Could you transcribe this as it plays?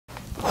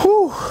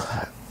Whew.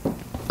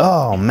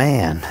 Oh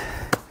man.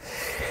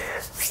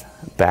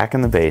 Back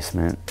in the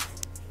basement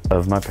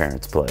of my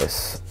parents'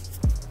 place.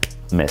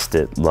 Missed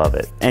it, love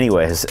it.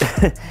 Anyways,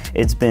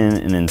 it's been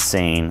an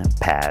insane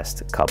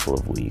past couple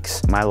of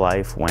weeks. My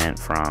life went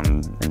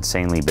from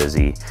insanely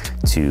busy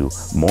to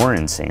more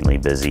insanely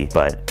busy,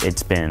 but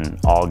it's been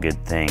all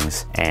good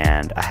things,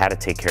 and I had to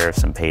take care of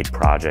some paid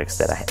projects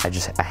that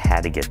I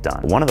had to get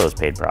done. One of those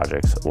paid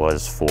projects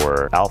was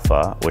for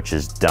Alpha, which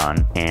is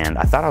done, and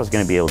I thought I was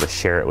gonna be able to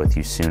share it with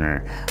you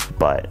sooner,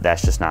 but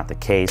that's just not the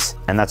case,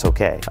 and that's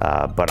okay.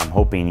 But I'm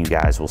hoping you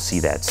guys will see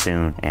that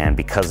soon, and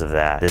because of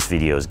that, this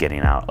video is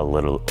getting out a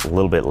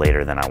little bit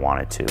later than I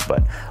wanted to,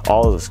 but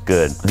all is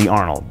good. The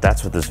Arnold,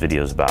 that's what this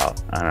video is about,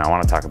 and I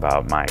want to talk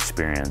about my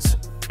experience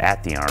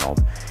at the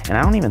Arnold. And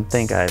I don't even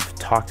think I've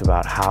talked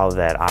about how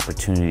that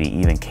opportunity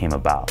even came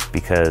about,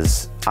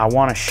 because I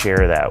want to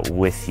share that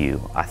with you.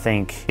 I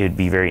think it'd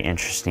be very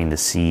interesting to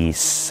see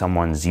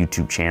someone's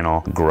YouTube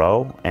channel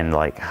grow, and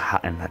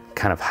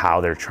kind of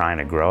how they're trying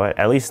to grow it.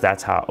 At least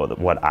that's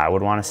what I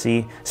would want to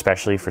see,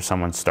 especially for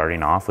someone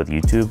starting off with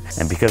YouTube.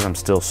 And because I'm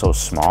still so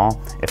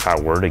small, if I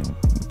were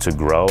to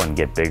grow and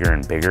get bigger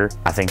and bigger,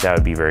 I think that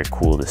would be very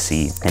cool to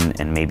see,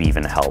 and maybe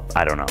even help.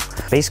 I don't know.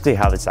 Basically,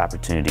 how this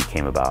opportunity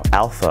came about.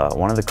 Alpha,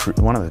 one of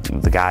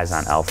the guys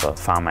on Alpha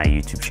found my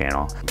YouTube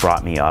channel,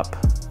 brought me up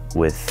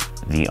with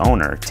the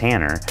owner,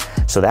 Tanner,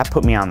 so that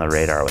put me on the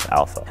radar with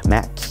Alpha.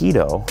 Matt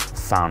Keto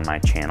found my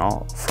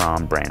channel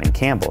from Brandon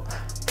Campbell.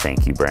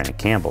 Thank you, Brandon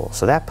Campbell.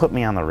 So that put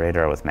me on the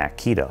radar with Matt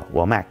Keto.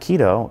 Well, Matt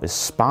Keto is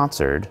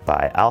sponsored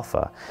by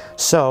Alpha.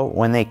 So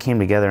when they came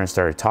together and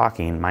started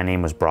talking, my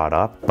name was brought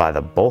up by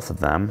both of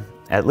them,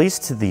 at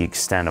least to the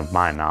extent of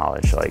my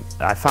knowledge. Like,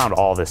 I found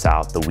all this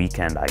out the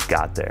weekend I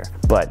got there.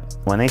 But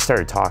when they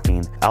started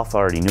talking, Alpha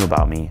already knew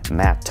about me,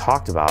 Matt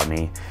talked about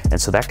me, and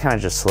so that kind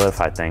of just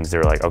solidified things. They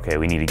were like, okay,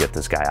 we need to get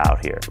this guy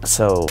out here.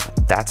 So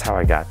that's how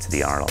I got to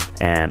the Arnold.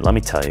 And let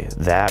me tell you,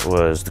 that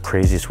was the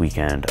craziest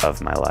weekend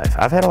of my life.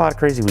 I've had a lot of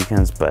crazy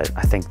weekends, but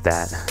I think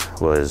that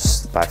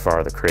was by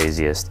far the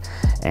craziest.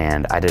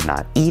 And I did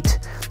not eat,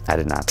 I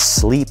did not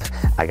sleep,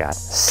 I got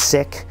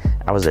sick.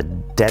 I was a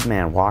dead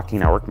man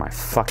walking. I worked my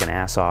fucking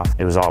ass off.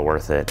 It was all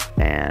worth it,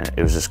 and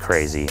it was just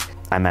crazy.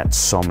 I met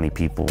so many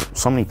people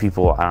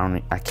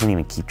I can't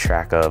even keep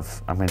track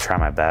of. I'm gonna try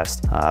my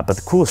best. But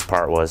the coolest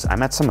part was I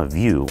met some of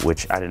you,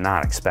 which I did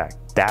not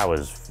expect. That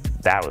was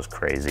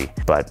crazy.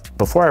 But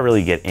before I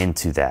really get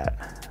into that,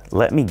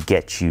 let me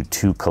get you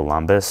to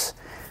Columbus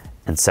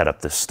and set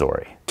up this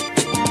story.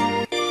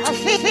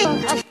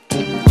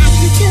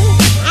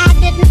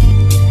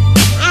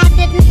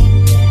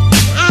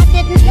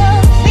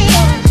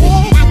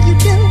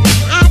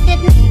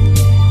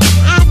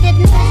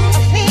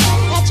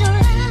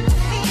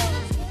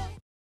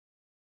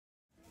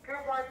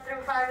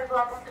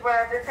 Welcome to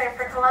board this time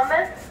for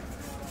Columbus.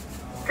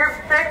 Group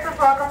 6 is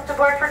welcome to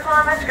board for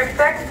Columbus. Group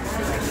 6.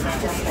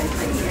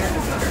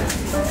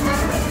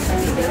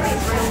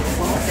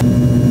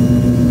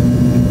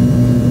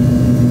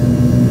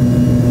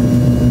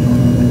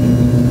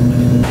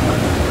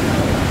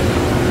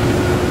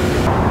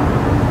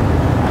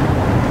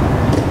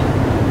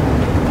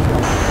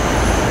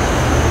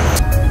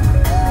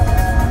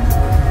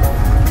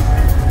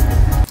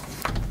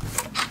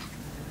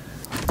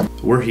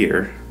 We're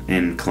here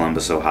in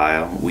Columbus,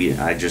 Ohio.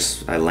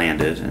 I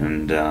landed,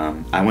 and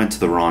I went to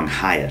the wrong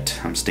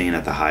Hyatt. I'm staying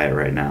at the Hyatt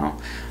right now.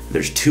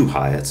 There's two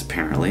Hyatts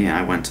apparently, and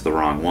I went to the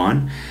wrong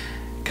one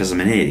because I'm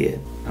an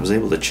idiot. I was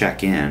able to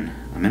check in.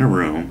 I'm in a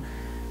room,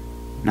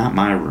 not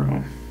my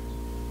room.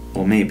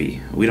 Well,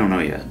 maybe, we don't know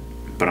yet,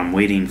 but I'm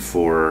waiting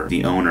for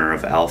the owner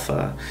of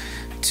Alpha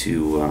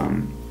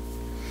to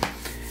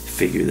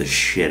figure this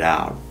shit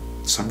out.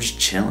 So I'm just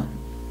chilling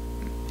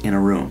in a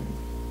room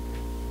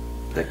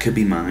that could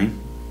be mine,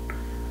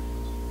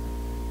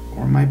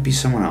 or it might be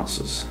someone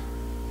else's.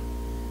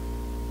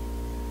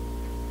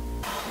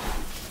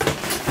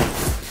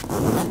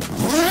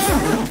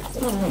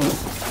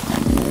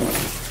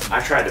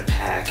 I tried to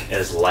pack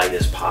as light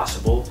as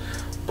possible,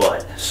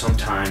 but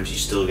sometimes you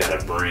still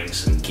gotta bring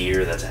some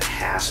gear that's a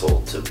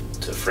hassle to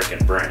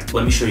frickin' bring.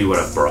 Let me show you what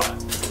I've brought.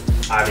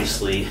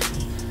 Obviously,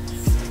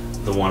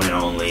 the one and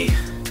only,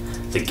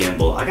 the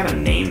gimbal. I gotta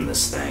name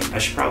this thing. I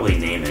should probably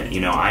name it. You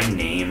know, I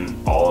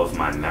name all of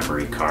my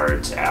memory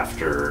cards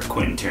after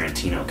Quentin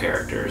Tarantino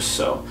characters,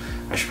 so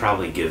I should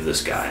probably give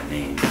this guy a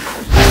name.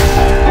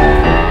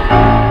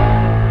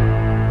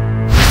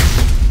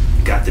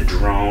 Got the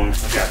drone.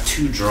 I've got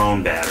 2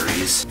 drone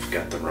batteries. I've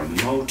got the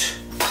remote.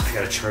 I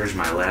gotta charge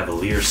my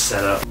lavalier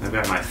setup. I've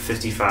got my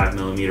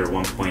 55mm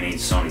 1.8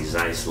 Sony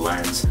Zeiss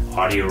lens,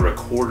 audio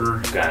recorder.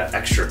 I've got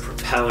extra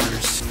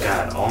propellers.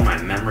 Got all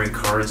my memory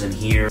cards in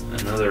here.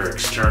 Another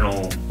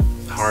external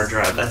hard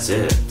drive. That's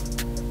it,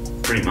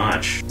 pretty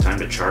much. Time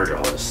to charge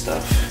all this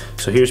stuff.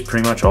 So here's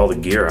pretty much all the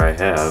gear I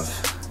have.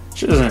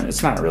 Which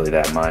it's not really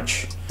that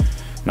much,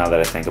 now that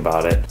I think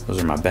about it.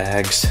 Those are my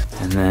bags,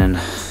 and then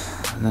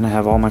I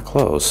have all my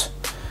clothes.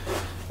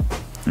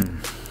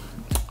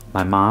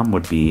 My mom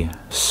would be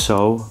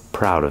so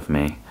proud of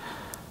me.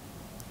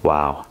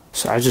 Wow.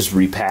 So I just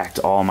repacked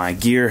all my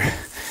gear.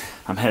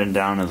 I'm heading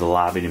down to the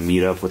lobby to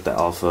meet up with the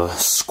Alpha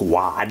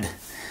squad.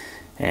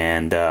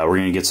 And we're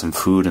gonna get some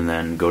food and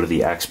then go to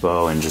the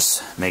expo and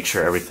just make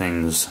sure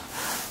everything's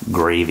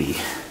gravy.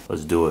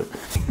 Let's do it.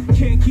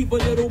 Can't keep a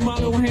little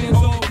model hands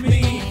off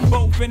me.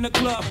 Both in the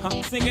club,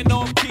 I'm singing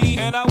off key.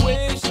 And I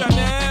wish I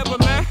never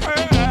met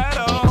her at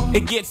all.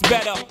 It gets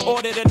better,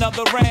 ordered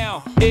another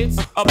round. It's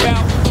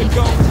about to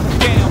go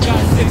down.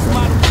 Got 6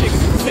 model chicks,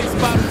 6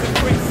 bottles of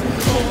Chris.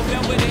 4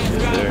 velvet ends,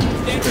 got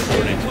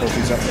Hold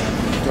these up.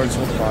 Jordan's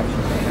hold the bottom.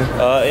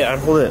 Yeah, I'd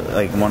hold it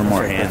like one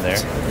more hand there.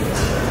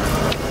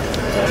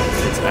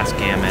 It's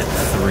Asgamet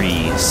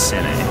 3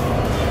 Cine.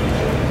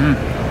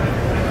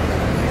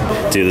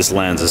 Dude, this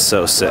lens is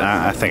so sick.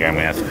 I think I'm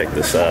gonna have to pick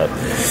this up.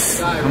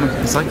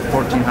 It's like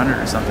 1,400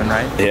 or something,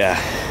 right? Yeah,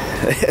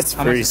 it's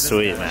pretty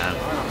sweet, man.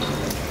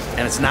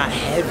 And it's not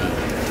heavy.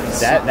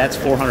 That's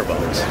 400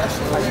 bucks.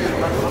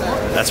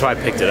 That's why I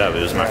picked it up.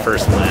 It was my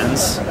first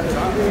lens.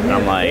 And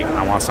I'm like,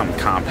 I want something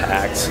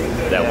compact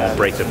that won't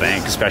break the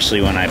bank,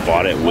 especially when I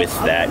bought it with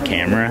that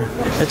camera.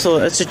 It's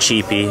a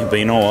cheapie, but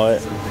you know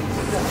what?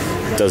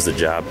 It does the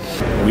job.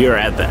 We are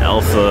at the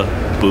Alpha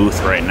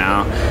booth right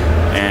now,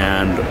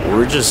 and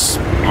we're just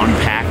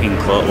unpacking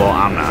clothes. Well,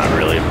 I'm not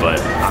really, but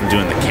I'm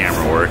doing the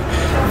camera work.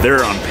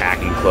 They're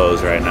unpacking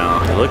clothes right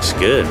now. It looks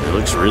good. It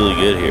looks really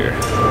good here.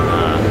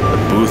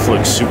 The booth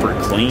looks super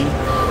clean,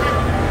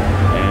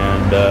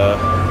 and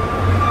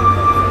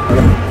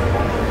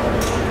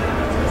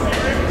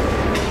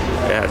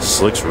yeah, it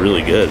just looks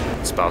really good.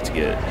 It's about to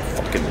get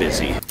fucking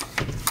busy.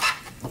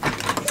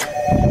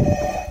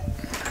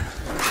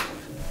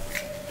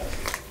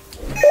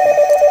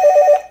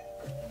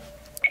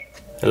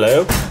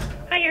 Hello?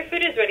 Hi, your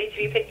food is ready to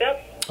be picked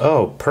up.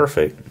 Oh,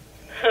 perfect.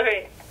 All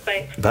right,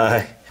 bye.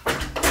 Bye.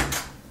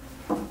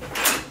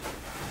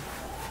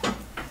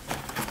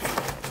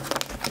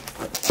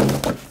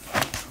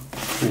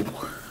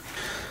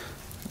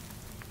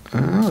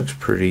 That looks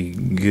pretty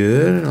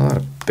good. A lot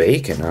of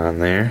bacon on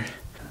there.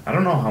 I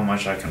don't know how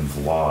much I can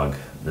vlog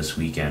this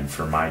weekend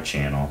for my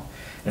channel.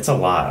 It's a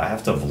lot. I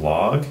have to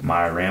vlog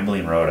my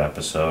Rambling Road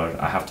episode.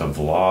 I have to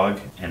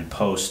vlog and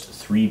post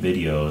 3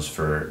 videos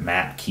for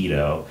Matt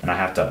Keto. And I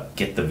have to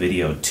get the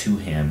video to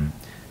him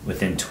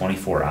within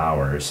 24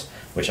 hours,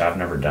 which I've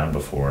never done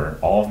before.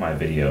 All of my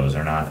videos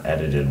are not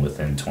edited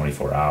within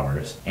 24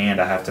 hours.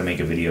 And I have to make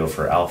a video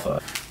for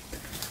Alpha.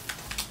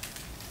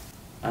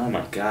 Oh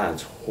my God,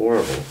 it's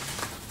horrible.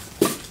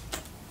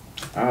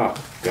 Oh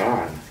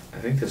God. I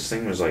think this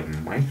thing was like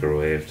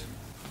microwaved.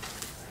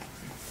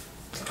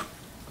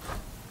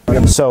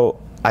 So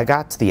I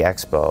got to the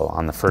expo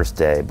on the first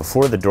day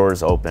before the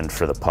doors opened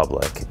for the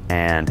public,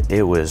 and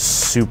it was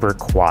super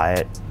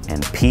quiet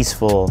and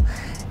peaceful,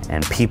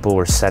 and people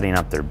were setting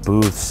up their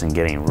booths and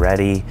getting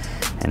ready,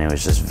 and it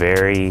was just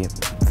very,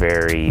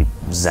 very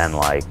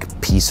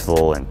zen-like,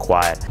 peaceful and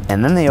quiet.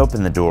 And then they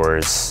opened the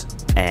doors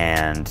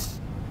and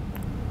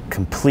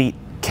complete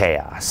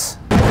chaos.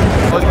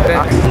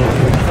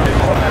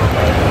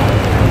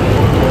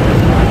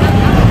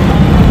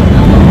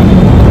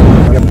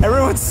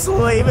 Everyone's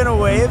slaving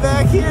away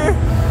back here?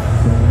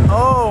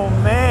 Oh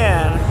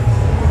man.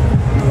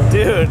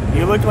 Dude,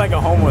 you look like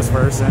a homeless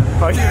person.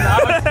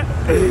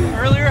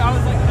 Earlier, I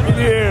was like,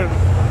 dude,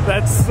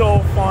 that's so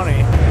funny.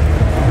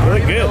 You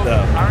look good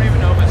though. I don't even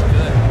know if it's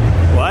good.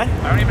 What?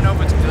 I don't even know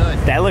if it's good.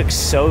 That looks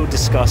so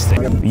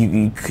disgusting.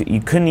 You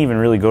couldn't even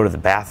really go to the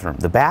bathroom.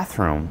 The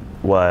bathroom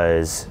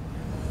was,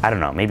 I don't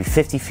know, maybe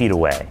 50 feet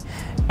away.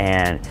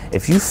 And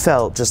if you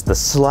felt just the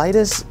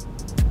slightest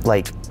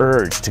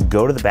urge to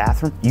go to the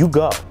bathroom, you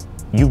go,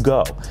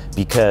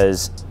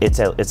 because it's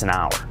an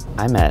hour.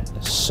 I met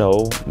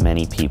so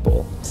many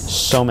people.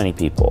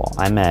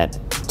 I met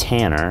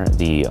Tanner,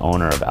 the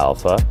owner of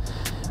Alpha,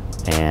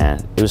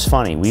 and it was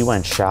funny. We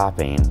went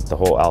shopping, the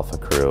whole Alpha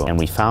crew, and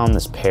we found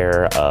this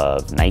pair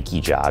of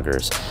Nike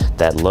joggers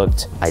that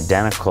looked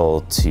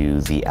identical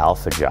to the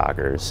Alpha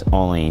joggers,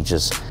 only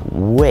just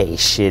way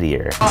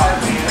shittier.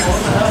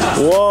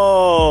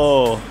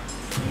 Whoa!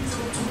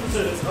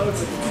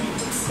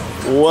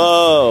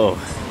 Whoa!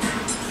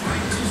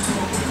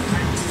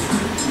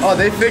 Oh,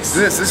 they fixed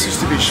this. This used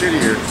to be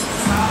shittier.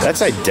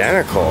 That's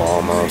identical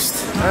almost.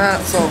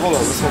 So hold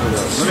on, let's hold it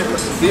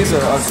up. These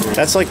are ugly.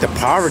 That's like the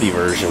poverty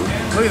version.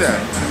 Look at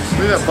that.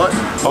 Look at that button.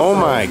 Oh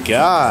my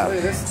God. Look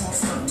at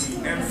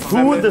this.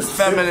 Who would this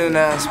feminine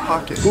ass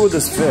pocket? Who would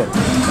this fit?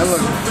 And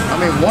look, I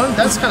mean, one,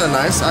 that's kind of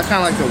nice. I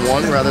kind of like the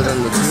one rather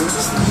than the 2.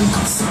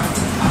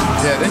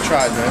 Yeah, they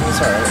tried, man.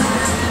 It's alright.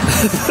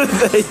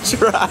 They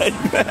tried,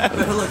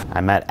 man. I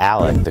met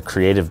Alec, the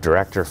creative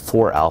director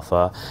for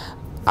Alpha.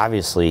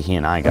 Obviously, he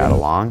and I got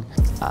along.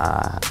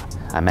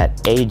 I met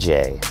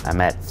AJ, I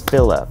met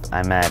Philip,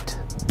 I met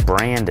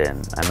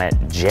Brandon, I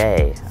met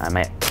Jay, I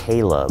met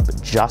Caleb,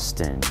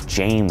 Justin,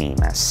 Jamie,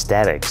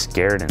 Masthetics,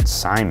 Garrett and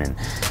Simon,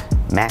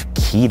 Matt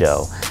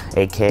Keto,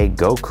 aka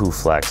Goku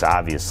Flex,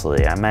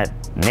 obviously. I met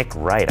Nick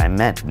Wright, I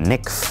met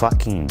Nick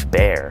fucking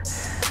Bear.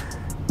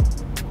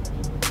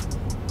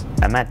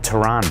 I met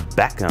Teron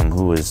Beckham,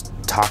 who was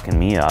talking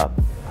me up.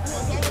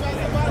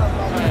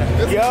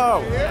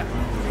 Yo!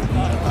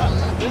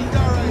 This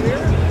guy right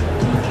here,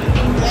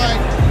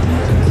 like,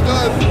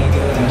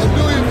 does a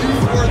million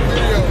views worth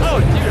videos. Oh,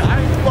 dude,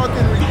 I'm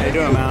Fucking ridiculous. How you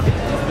doing, man?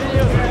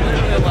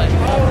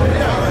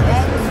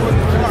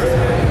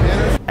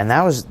 And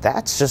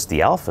that's just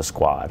the Alpha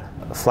Squad.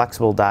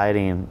 Flexible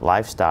dieting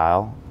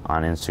lifestyle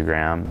on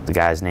Instagram. The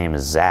guy's name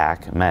is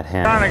Zack. Met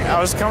him. I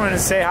was coming to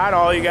say hi to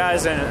all you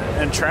guys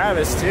and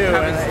Travis too,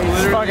 and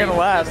he's fucking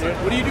left.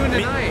 What are you doing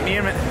tonight?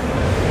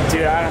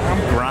 Dude, I'm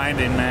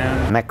grinding,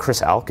 man. I met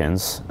Chris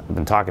Elkins. I've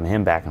been talking to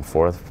him back and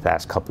forth for the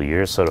past couple of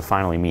years, so to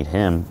finally meet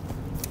him,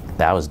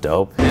 that was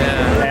dope.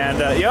 Yeah.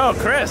 And yo,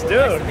 Chris, dude.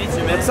 Nice to meet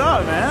you, man. What's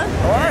up, man?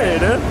 How are you,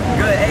 dude?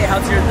 Good. Hey,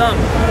 how's your thumb?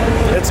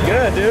 It's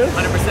good, dude.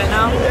 100%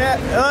 now?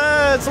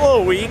 Yeah, it's a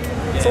little weak.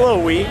 It's a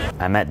little weak.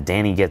 I met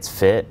Danny Gets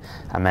Fit.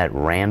 I met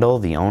Randall,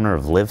 the owner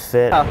of Live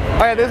Fit. Oh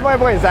yeah, this is my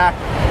boy Zack.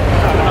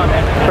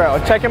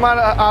 Bro, check him out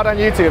on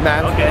YouTube,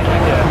 man. Okay.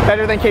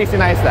 Better than Casey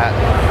Neistat.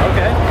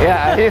 Okay.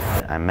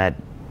 Yeah, I met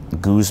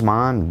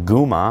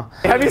Guma.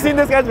 Have you seen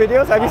this guy's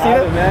videos? Have you seen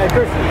it?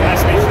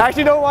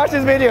 Actually, don't watch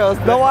his videos.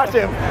 Don't watch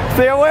him.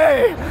 Stay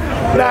away.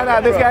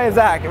 Nah, this guy is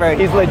Zack. Right,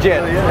 he's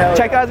legit.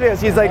 Check out his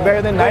videos. He's like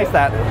better than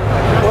Neistat.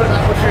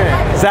 What's your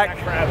name? Zack.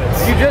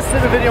 You just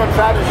did a video on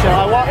Kravits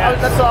show.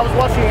 That's what I was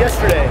watching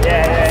yesterday.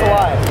 That's a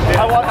lie.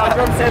 I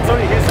drove to San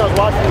Antonio, Houston. I was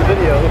watching the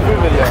video, the food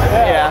video.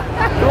 Yeah.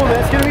 Cool, man.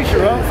 It's good to meet you,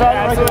 bro.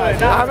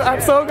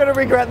 I'm so gonna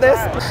regret this.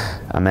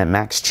 I met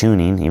Max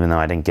Tuning, even though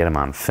I didn't get him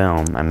on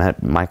film. I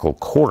met Michael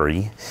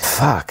Corey.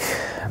 Fuck,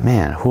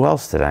 man, who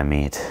else did I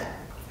meet?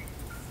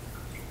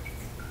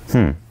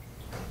 Now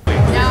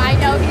I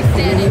know he's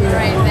standing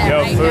right there.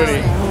 Yo, I know Foodie.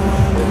 it.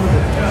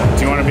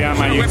 Do you want to be on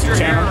my YouTube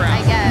channel?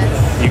 I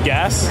guess. You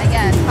guess? I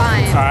guess.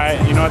 Fine. All right,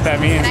 you know what that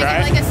means, Can I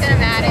right? get like a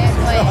cinematic?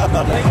 Like,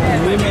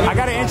 I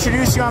gotta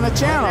introduce you on the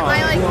channel. am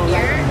I like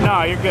here?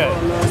 No, you're good.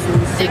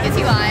 Nick, is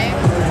he live?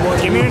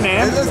 Give me your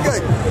name.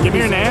 Give me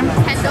your name.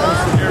 Kendall?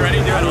 You're ready?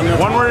 Do it.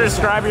 One word to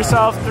describe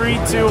yourself. 3,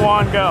 2,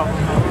 1, go.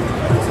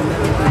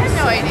 I have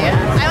no idea.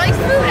 I like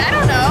food. I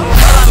don't know.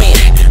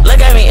 Look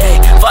at me, hey,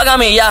 fuck on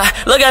me, yeah,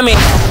 look at me. I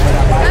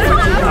don't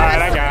know. All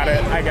right, I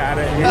got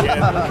it. You're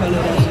good.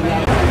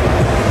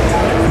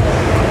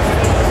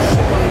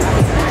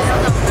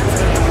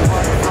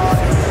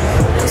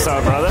 What's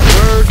up, brother?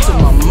 Word to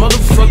my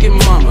motherfucking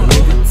mama.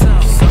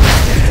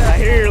 I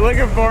hear you're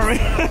looking for me.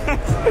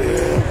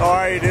 How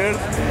are you, dude?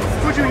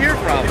 Who'd you hear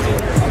from?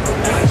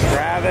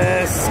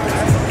 Travis,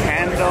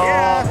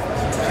 Kendall,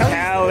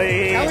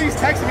 Kelly. Kelly's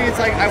texting me. It's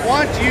like, I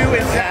want you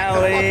and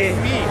Kelly.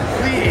 me,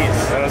 please.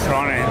 That was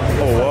funny.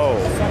 Oh, whoa.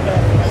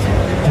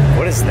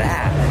 What is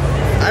that?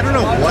 I don't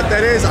know what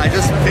that is. I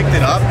just picked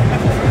it up.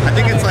 I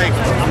think it's like,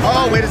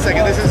 oh, wait a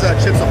second. This is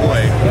Chips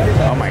Ahoy.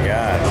 Oh my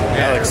god.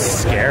 That looks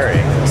scary.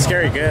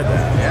 Scary good,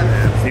 though. Yeah,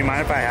 man. Do you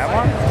mind if I have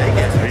one? Take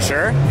it. Are you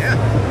sure? Yeah.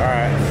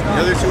 Alright.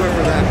 The other two are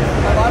for that.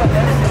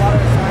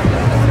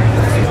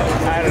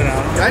 I don't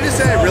know. Can I just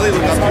say I really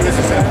look up to you as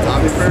a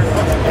cinematographer?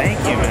 Thank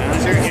you, man.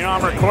 You know,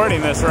 I'm recording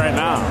this right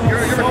now.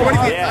 You're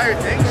recording the entire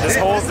thing? This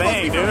Shit, whole this is supposed to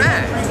thing, be for dude.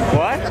 Matt.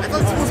 What? I thought it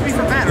was supposed to be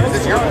for Matt, or is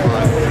this your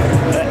vlog?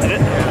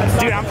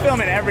 Dude, I'm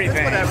filming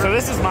everything. So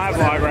this is my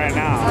vlog right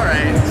now.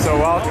 Alright. So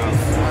welcome.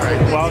 Alright.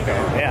 Welcome.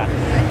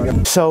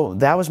 Yeah. So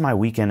that was my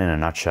weekend in a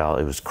nutshell.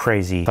 It was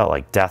crazy. Felt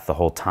like death the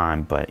whole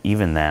time, but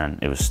even then,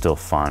 it was still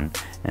fun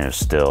and it was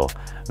still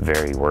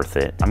very worth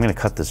it. I'm gonna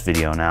cut this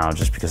video now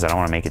just because I don't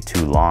wanna make it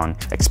too long.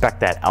 Expect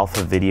that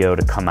alpha video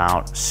to come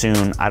out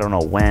soon. I don't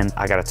know when.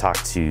 I gotta talk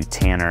to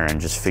Tanner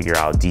and just figure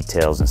out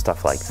details and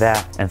stuff like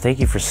that. And thank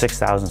you for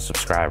 6,000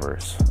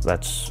 subscribers.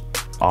 That's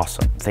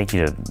awesome. Thank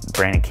you to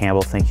Brandon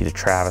Campbell. Thank you to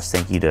Travis.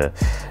 Thank you to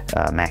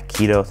Matt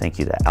Keto. Thank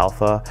you to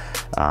Alpha,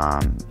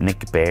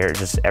 Nick Bear,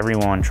 just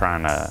everyone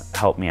trying to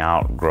help me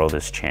out grow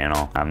this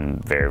channel.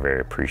 I'm very, very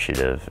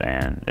appreciative,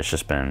 and it's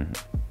just been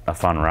a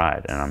fun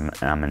ride, and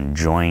I'm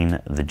enjoying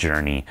the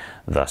journey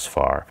thus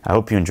far. I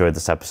hope you enjoyed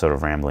this episode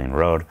of Rambling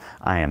Road.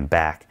 I am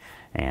back,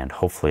 and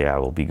hopefully I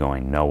will be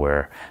going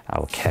nowhere. I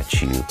will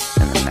catch you in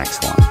the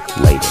next one.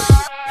 Later.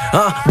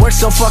 Work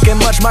so fucking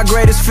much, my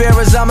greatest fear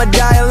is I'ma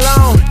die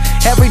alone.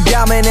 Every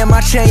diamond in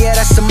my chain, yeah,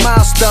 that's a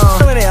milestone.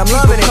 I'm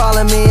loving it.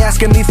 Calling me,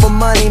 asking me for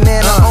money,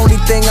 man. The only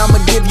thing I'ma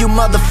give you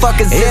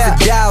motherfuckers is a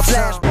dial.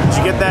 Did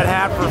you get that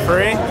hat for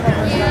free?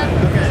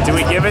 Yeah. Did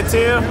we give it to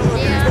you?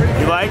 Yeah.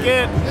 You like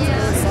it?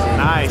 Yeah.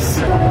 Nice.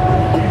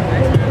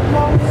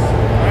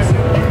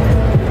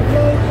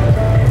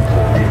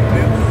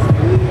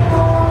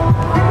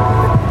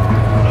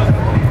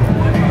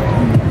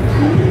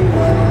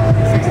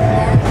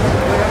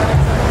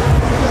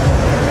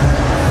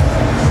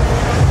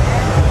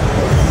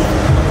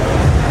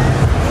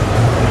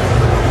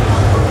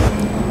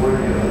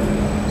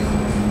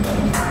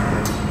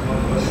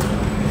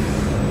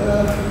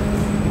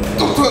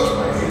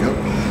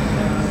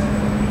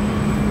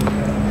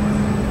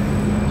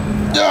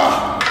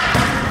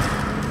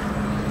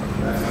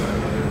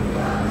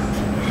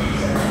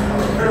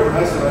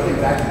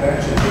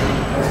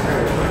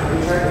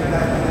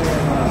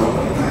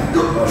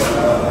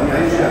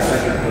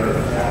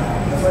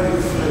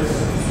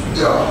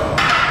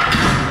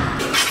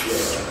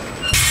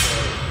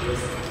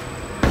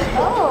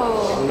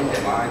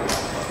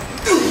 fine.